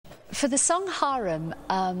For the song Harem,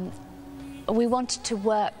 we wanted to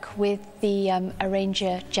work with the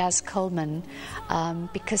arranger Jaz Coleman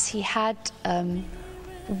because he had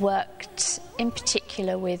worked in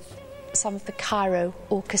particular with some of the Cairo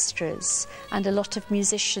orchestras and a lot of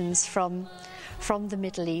musicians from the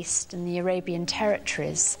Middle East and the Arabian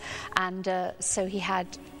territories, and so he had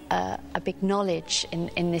a big knowledge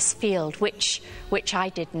in this field, which I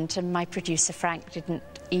didn't, and my producer Frank didn't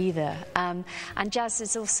either. And Jaz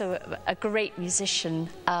is also a great musician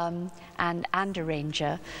and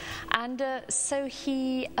arranger, and so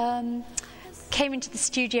he came into the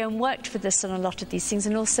studio and worked with us on a lot of these things,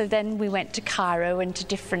 and also then we went to Cairo and to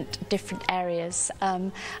different areas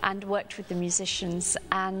and worked with the musicians,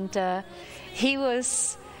 and he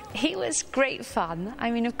was great fun.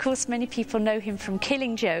 I mean, of course, many people know him from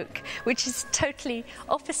Killing Joke, which is totally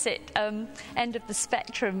opposite end of the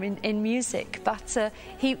spectrum in music, but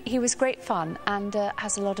he was great fun and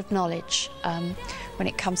has a lot of knowledge when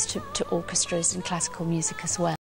it comes to orchestras and classical music as well.